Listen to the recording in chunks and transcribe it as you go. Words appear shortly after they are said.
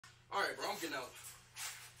Alright, bro, I'm getting out.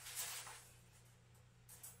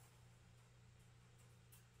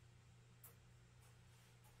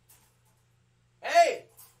 Hey!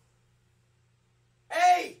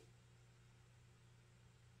 Hey!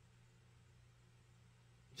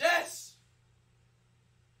 Jess!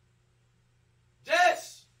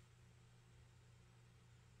 Jess!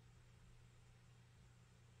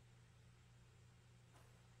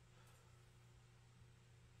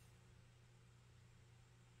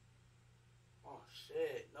 Oh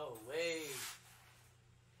shit, no way.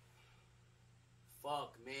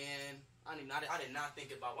 Fuck, man. I did not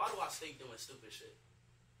think about, why do I stay doing stupid shit?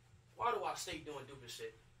 Why do I stay doing stupid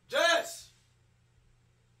shit? Jess!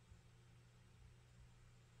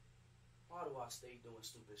 Why do I stay doing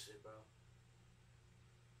stupid shit, bro?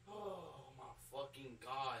 Oh my fucking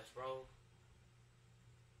gosh, bro.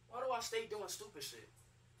 Why do I stay doing stupid shit?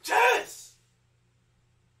 Jess!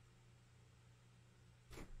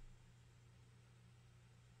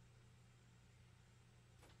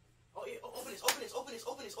 Oh yeah, open this. Okay. Open this.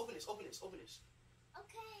 Open this.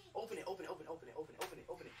 Okay. Open it.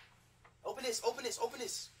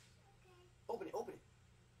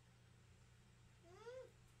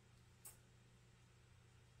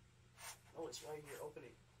 Oh, it's right here. Open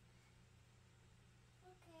it.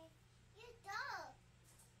 Okay. You dog.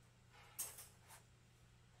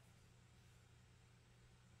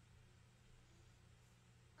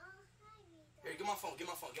 Hi, Here, get my phone. Okay.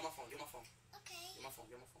 Get my phone.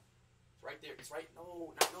 It's right there. It's right.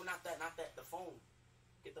 No, not that. The phone.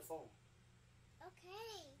 Get the phone.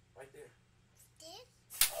 Okay. Right there. This?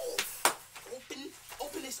 Oh,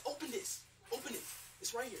 open this. Open it.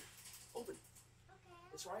 It's right here. Open it.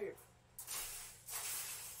 Okay. It's right here.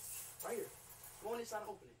 Right here. Go on inside and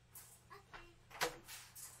open it. Okay. Open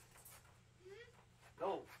it.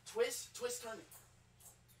 No. Twist, turn it.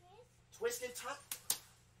 Twist and turn.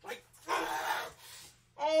 Like,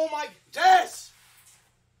 oh my, Jess!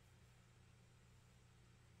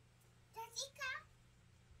 Jessica?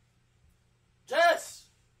 Jess!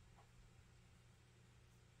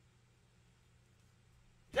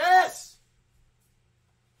 Jess!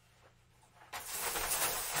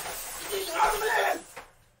 Oh, man!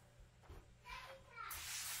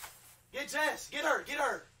 Get Jess! Get her!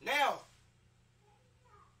 Now!